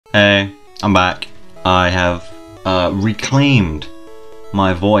Hey, I'm back. I have reclaimed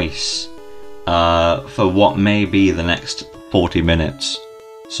my voice for what may be the next 40 minutes.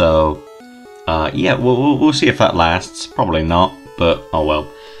 So, yeah, we'll see if that lasts. Probably not, but oh well.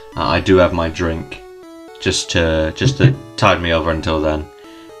 I do have my drink just to tide me over until then.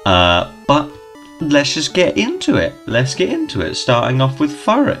 But let's just get into it. Let's get into it. Starting off with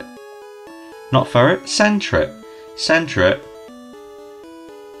Furret. Not Furret, Sentret. Sentret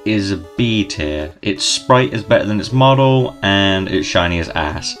is a B tier. Its sprite is better than its model, and it's shiny as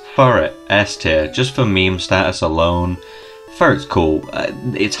ass. Furret, S tier, just for meme status alone. Furret's cool.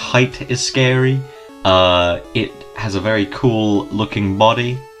 Its height is scary. It has a very cool looking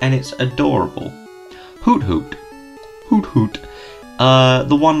body, and it's adorable. Hoot Hoot. Hoot Hoot.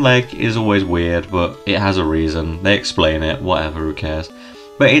 The one leg is always weird, but it has a reason. They explain it, whatever, who cares.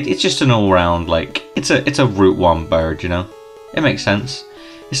 But it's just an all-round, like, it's a Route 1 bird, you know? It makes sense.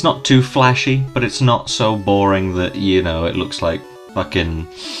 It's not too flashy, but it's not so boring that, you know, it looks like fucking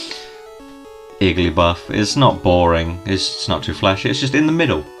Igglybuff. It's not boring, it's not too flashy, it's just in the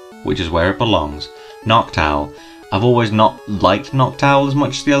middle, which is where it belongs. Noctowl. I've always not liked Noctowl as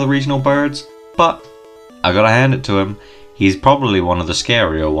much as the other regional birds, but I gotta hand it to him. He's probably one of the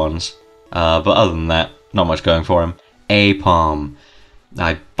scarier ones, but other than that, not much going for him. Aipom.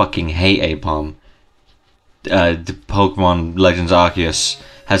 I fucking hate Aipom. The Pokemon Legends Arceus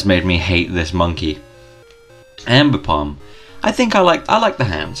has made me hate this monkey. Ambipom. I think I like the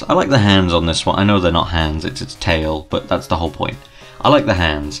hands. I like the hands on this one. I know they're not hands, it's its tail, but that's the whole point. I like the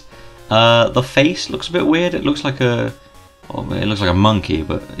hands. The face looks a bit weird. It looks like a monkey,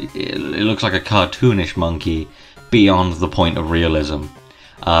 but it looks like a cartoonish monkey beyond the point of realism.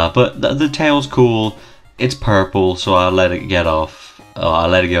 But the tail's cool. It's purple, so I'll let it get off. I'll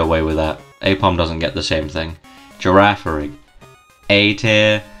let it get away with that. Aipom doesn't get the same thing. Girafarig. A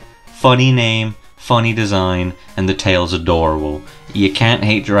tier. Funny name, funny design, and the tail's adorable. You can't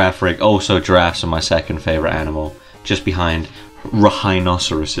hate Girafarig. Also, giraffes are my second favourite animal, just behind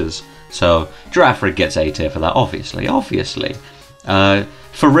rhinoceroses. So, Girafarig gets A tier for that, obviously.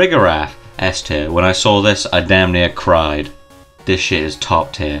 Farigiraf, S tier. When I saw this, I damn near cried. This shit is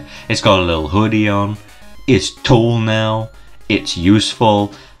top tier. It's got a little hoodie on. It's tall now. It's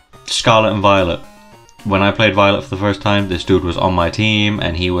useful. Scarlet and Violet. When I played Violet for the first time, this dude was on my team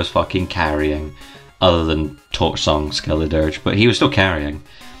and he was fucking carrying. Other than Torch Song, Skeledirge, but he was still carrying.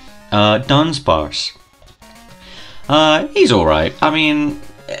 Dunsparce. He's alright. I mean,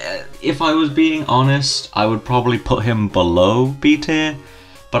 if I was being honest, I would probably put him below B tier,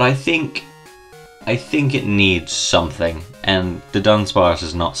 but I think it needs something, and the Dunsparce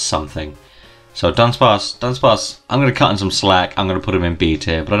is not something. So Dunsparce, I'm going to cut him some slack, I'm going to put him in B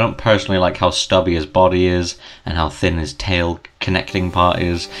tier, but I don't personally like how stubby his body is, and how thin his tail connecting part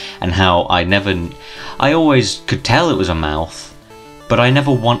is, and how I always could tell it was a mouth, but I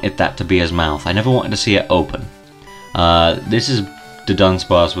never wanted that to be his mouth. I never wanted to see it open. This is the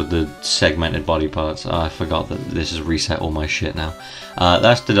Dunsparce with the segmented body parts. I forgot that this has reset all my shit now.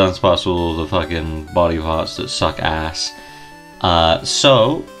 That's the Dunsparce with all the fucking body parts that suck ass.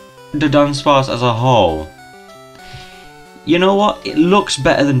 So, the Dunsparce as a whole. You know what? It looks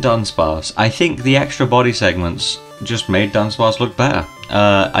better than Dunsparce. I think the extra body segments just made Dunsparce look better.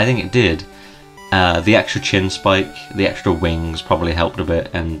 I think it did. The extra chin spike, the extra wings probably helped a bit,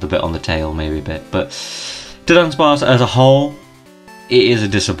 and the bit on the tail maybe a bit. But the Dunsparce as a whole, it is a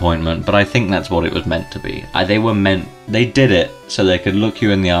disappointment, but I think that's what it was meant to be. They did it so they could look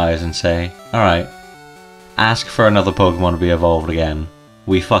you in the eyes and say, alright, ask for another Pokemon to be evolved again.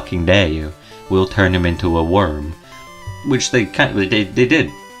 We fucking dare you. We'll turn him into a worm. Which they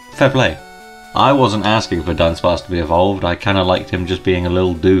did. Fair play. I wasn't asking for Dunsparce to be evolved. I kind of liked him just being a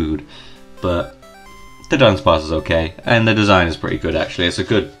little dude. But the Dunsparce is okay, and the design is pretty good actually. It's a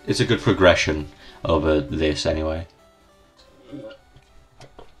good progression over this anyway.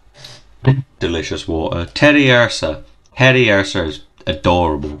 Delicious water. Teddiursa. Teddiursa is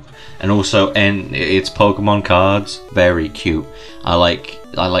adorable, and also its Pokemon cards, very cute. I like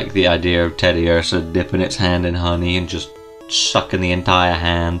the idea of Teddiursa dipping its hand in honey and just sucking the entire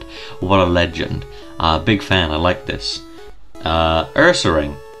hand. What a legend. Big fan. I like this.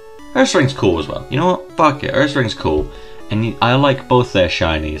 Ursaring. Ursaring's cool as well. You know what? Fuck it. Ursaring's cool, and I like both their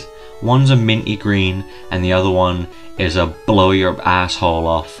shinies. One's a minty green, and the other one is a blow your asshole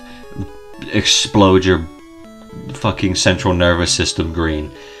off, explode your fucking central nervous system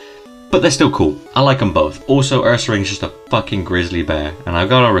green. But they're still cool. I like them both. Also, Ursaring's just a fucking grizzly bear, and I've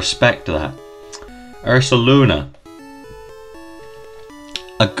got to respect that. Ursaluna.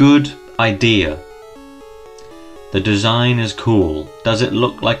 A good idea. The design is cool. Does it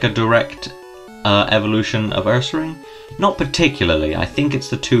look like a direct evolution of Ursaring? Not particularly. I think it's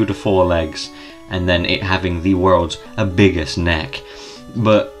the 2 to 4 legs, and then it having the world's biggest neck.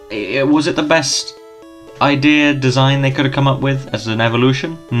 But was it the best idea, design they could have come up with as an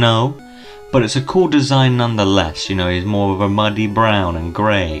evolution? No. But it's a cool design nonetheless. You know, he's more of a muddy brown and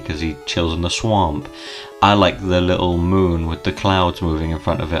grey because he chills in the swamp. I like the little moon with the clouds moving in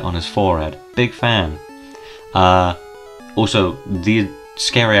front of it on his forehead. Big fan. Also, the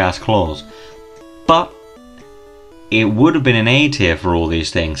scary ass claws. But it would have been an A tier for all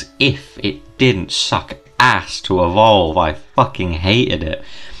these things if it didn't suck ass to evolve. I fucking hated it.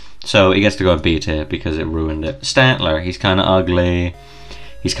 So it gets to go B tier because it ruined it. Stantler, he's kind of ugly.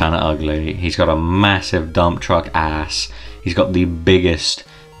 He's kind of ugly. He's got a massive dump truck ass. He's got the biggest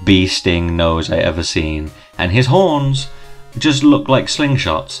bee sting nose I ever seen. And his horns just look like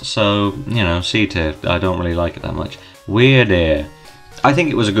slingshots. So, you know, C tier. I don't really like it that much. Weird. I think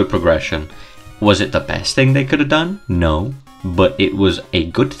it was a good progression. Was it the best thing they could have done? No. But it was a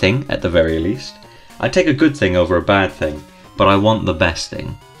good thing at the very least. I'd take a good thing over a bad thing. But I want the best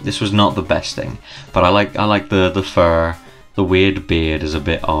thing. This was not the best thing. But I like the fur. The weird beard is a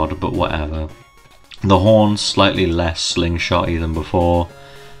bit odd, but whatever. The horns slightly less slingshotty than before.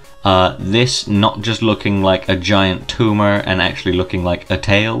 This not just looking like a giant tumor and actually looking like a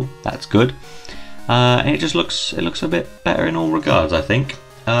tail. That's good. And it just looks a bit better in all regards, I think.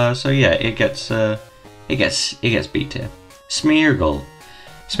 So yeah, it gets B tier. Smeargle.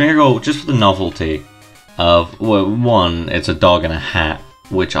 Smeargle, just for the novelty of, well, one, it's a dog in a hat,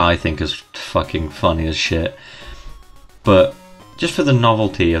 which I think is fucking funny as shit. But just for the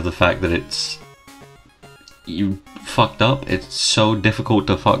novelty of the fact that it's you fucked up, it's so difficult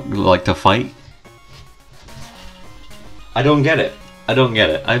to fight. I don't get it. I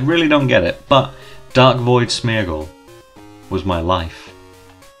really don't get it. But Dark Void Smeargle was my life.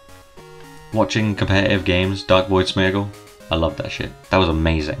 Watching competitive games, Dark Void Smeargle, I love that shit. That was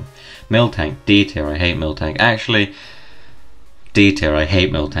amazing. Miltank, D tier, I hate Miltank. Actually, D tier, I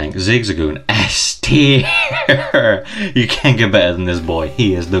hate Miltank. Zigzagoon, S tier. You can't get better than this boy.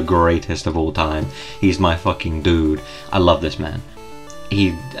 He is the greatest of all time. He's my fucking dude. I love this man.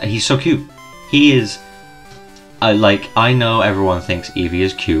 He's so cute. He is. I know everyone thinks Eevee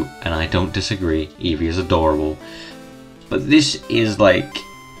is cute, and I don't disagree. Eevee is adorable, but this is like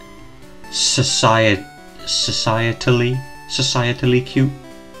societally cute.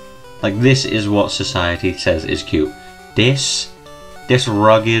 Like, this is what society says is cute. This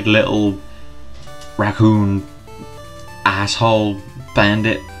rugged little raccoon asshole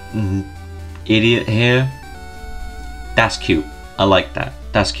bandit idiot here, that's cute. I like that.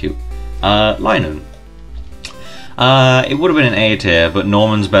 That's cute. Linoon. It would have been an A tier, but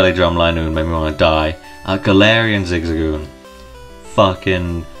Norman's belly drum Linoon made me want to die. Galarian Zigzagoon.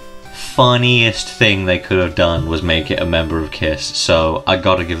 Fucking funniest thing they could have done was make it a member of KISS, so I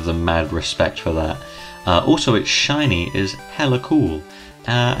gotta give them mad respect for that. Also, its shiny is hella cool.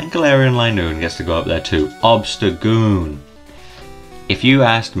 And Galarian Linoon gets to go up there too. Obstagoon. If you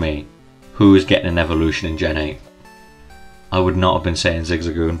asked me who is getting an evolution in Gen 8, I would not have been saying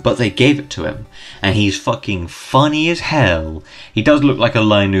Zigzagoon, but they gave it to him. And he's fucking funny as hell. He does look like a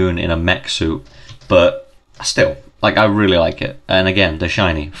Linoon in a mech suit, but still, like, I really like it. And again, the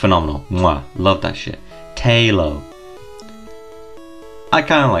shiny, phenomenal. Mwah, love that shit. Tailo. I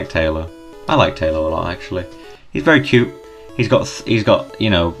kind of like Tailo. I like Tailo a lot, actually. He's very cute. He's got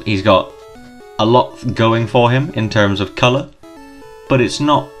a lot going for him in terms of colour, but it's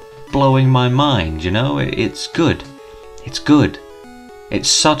not blowing my mind, you know? It's good. It's good. It's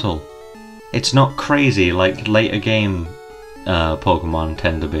subtle. It's not crazy like later game Pokemon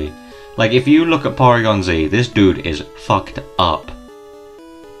tend to be. Like, if you look at Porygon Z, this dude is fucked up.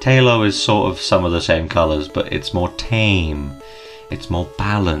 Tailo is sort of some of the same colours, but it's more tame. It's more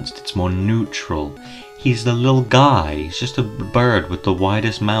balanced. It's more neutral. He's the little guy. He's just a bird with the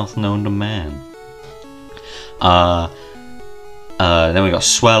widest mouth known to man. Then we got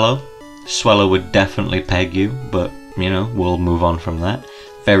Swellow. Swellow would definitely peg you, but, you know, we'll move on from that.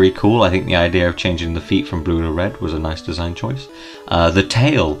 Very cool. I think the idea of changing the feet from blue to red was a nice design choice. The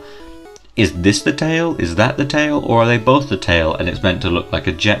tail. Is this the tail? Is that the tail? Or are they both the tail and it's meant to look like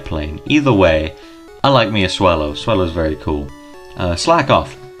a jet plane? Either way, I like me a Swellow. Swellow's very cool. Slack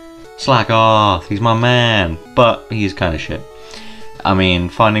Off. Slack Off. He's my man. But he's kind of shit. I mean,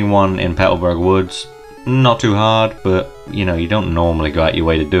 finding one in Petalburg Woods, not too hard, but, you know, you don't normally go out your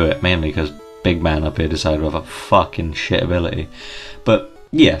way to do it, mainly because Big Man up here decided to have a fucking shit ability. But,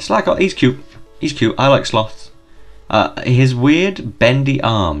 yeah, Slack Off, he's cute. He's cute. I like sloths. His weird bendy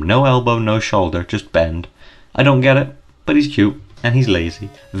arm. No elbow, no shoulder, just bend. I don't get it, but he's cute and he's lazy.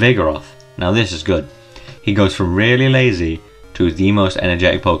 Vigoroth. Now this is good. He goes from really lazy to the most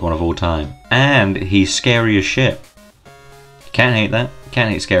energetic Pokemon of all time. And he's scary as shit. Can't hate that.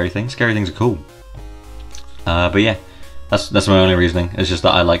 Can't hate scary things. Scary things are cool. But yeah, that's my only reasoning. It's just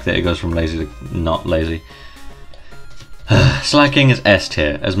that I like that it goes from lazy to not lazy. Slacking is S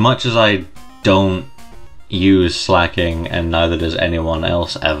tier. As much as I don't use slacking, and neither does anyone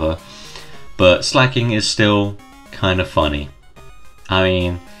else ever, but slacking is still kind of funny. I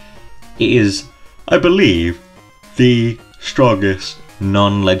mean, it is, I believe, the strongest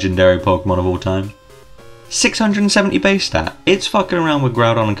non-legendary Pokemon of all time. 670 base stat. It's fucking around with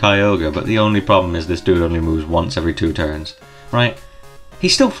Groudon and Kyogre, but the only problem is this dude only moves once every 2 turns, right?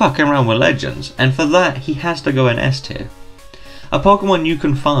 He's still fucking around with legends, and for that he has to go in S tier. A Pokemon you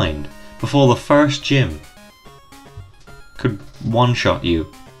can find before the first gym could one-shot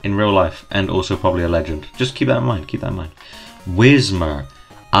you in real life, and also probably a legend. Just keep that in mind, keep that in mind. Whismur.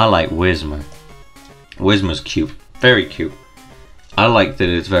 I like Whismur. Whismur's cute, very cute. I like that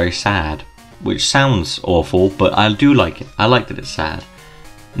it's very sad, which sounds awful, but I do like it. I like that it's sad.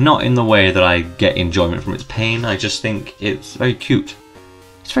 Not in the way that I get enjoyment from its pain, I just think it's very cute.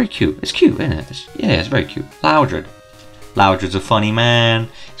 It's very cute. It's cute, isn't it? Yeah, it's very cute. Loudred. Loudred's a funny man.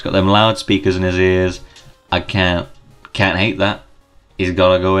 He's got them loudspeakers in his ears. I can't hate that. He's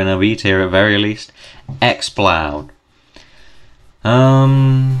gotta go in a B tier at very least. Exploud.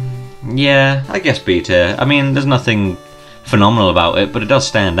 Yeah, I guess B tier. I mean, there's nothing phenomenal about it, but it does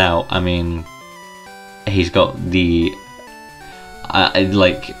stand out. I mean, he's got the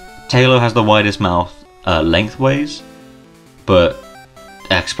like, Taylor has the widest mouth lengthways, but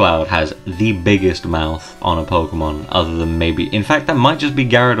Exploud has the biggest mouth on a Pokemon, other than maybe, in fact that might just be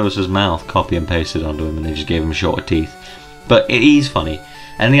Gyarados' mouth copy and pasted onto him and they just gave him shorter teeth. But it is funny,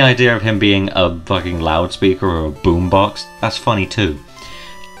 and the idea of him being a fucking loudspeaker or a boombox, that's funny too.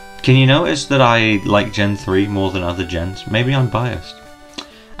 Can you notice that I like Gen 3 more than other gens? Maybe I'm biased.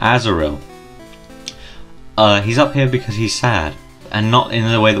 Azurill. He's up here because he's sad, and not in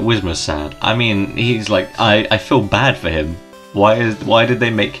the way that Whismur's sad. I mean, he's like, I feel bad for him. Why did they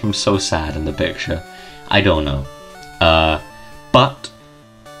make him so sad in the picture? I don't know. But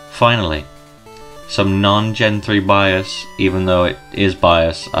finally, some non-Gen 3 bias. Even though it is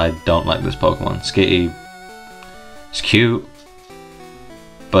bias, I don't like this Pokemon. Skitty, it's cute,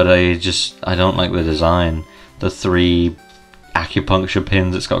 but I don't like the design. The 3 acupuncture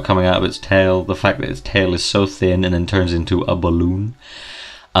pins it's got coming out of its tail. The fact that its tail is so thin and then turns into a balloon.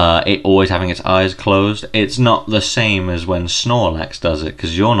 It always having its eyes closed. It's not the same as when Snorlax does it,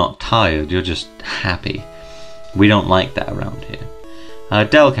 because you're not tired, you're just happy. We don't like that around here.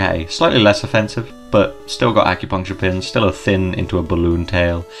 Delcatty, slightly less offensive, but still got acupuncture pins, still a thin into a balloon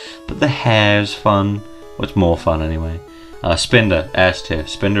tail, but the hair's fun. Well, it's more fun anyway. Spinder, S tier.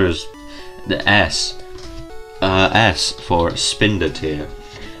 Spinder is the S. S for Spinder tier.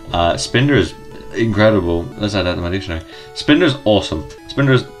 Spinder is incredible. Let's add that to my dictionary. Spinder's awesome.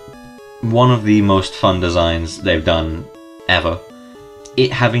 Spinder's one of the most fun designs they've done ever.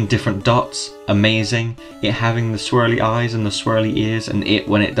 It having different dots, amazing. It having the swirly eyes and the swirly ears, and it,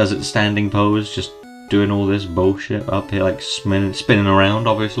 when it does its standing pose, just doing all this bullshit up here, like spinning around,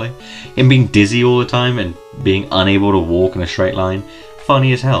 obviously. Him being dizzy all the time and being unable to walk in a straight line.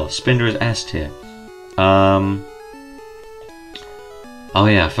 Funny as hell. Spinder is S tier. Oh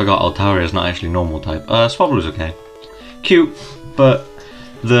yeah, I forgot Altaria is not actually normal type. Swablu's okay. Cute, but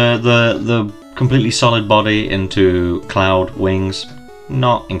the completely solid body into cloud wings,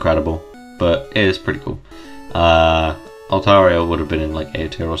 not incredible, but it is pretty cool. Altaria would have been in like A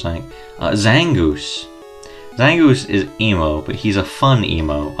tier or something. Zangoose. Zangoose is emo, but he's a fun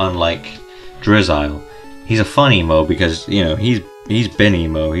emo, unlike Drizzile. He's a fun emo because, you know, he's been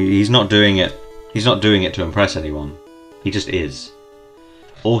emo. He's not doing it. He's not doing it to impress anyone. He just is.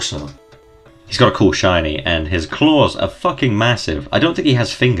 Also, he's got a cool shiny, and his claws are fucking massive. I don't think he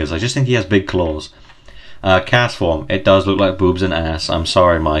has fingers, I just think he has big claws. Cast form, it does look like boobs and ass. I'm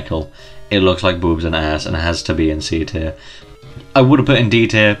sorry, Michael. It looks like boobs and ass, and it has to be in C tier. I would have put in D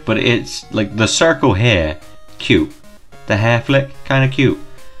tier, but it's like the circle hair, cute. The hair flick, kind of cute.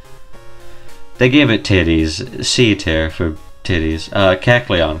 They gave it titties, C tier for titties.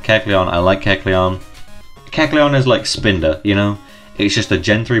 Kecleon, I like Kecleon. Kecleon is like Spinder, you know? It's just a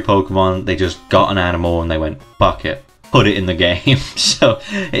Gen 3 Pokemon. They just got an animal and they went, fuck it, put it in the game. So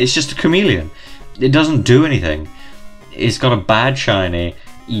it's just a chameleon. It doesn't do anything. It's got a bad shiny.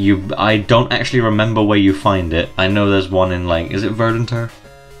 I don't actually remember where you find it. I know there's one in, like, is it Verdant Turf?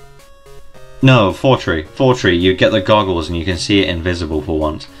 No, Fortree. You get the goggles and you can see it invisible for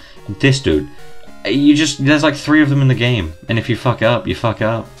once. This dude, there's like 3 of them in the game, and if you fuck it up, you fuck it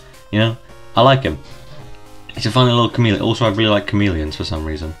up. You know, I like him. He's a funny little chameleon. Also, I really like chameleons for some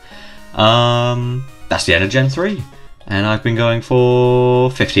reason. That's the end of Gen 3, and I've been going for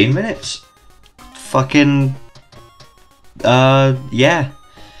 15 minutes. Fucking, yeah.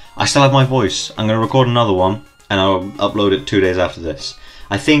 I still have my voice. I'm gonna record another one, and I'll upload it 2 days after this.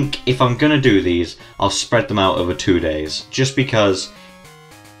 I think if I'm gonna do these, I'll spread them out over 2 days, just because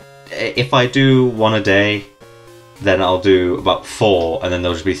if I do one a day, then I'll do about 4, and then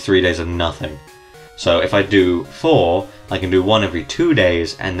there'll just be 3 days of nothing. So if I do 4, I can do 1 every 2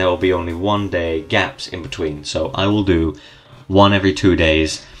 days, and there will be only 1 day gaps in between. So I will do 1 every 2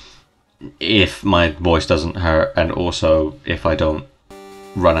 days if my voice doesn't hurt, and also if I don't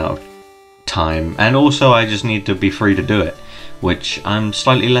run out of time. And also I just need to be free to do it, which I'm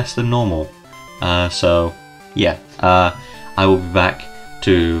slightly less than normal. So yeah, I will be back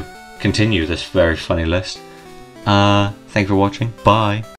to continue this very funny list. Thanks for watching. Bye.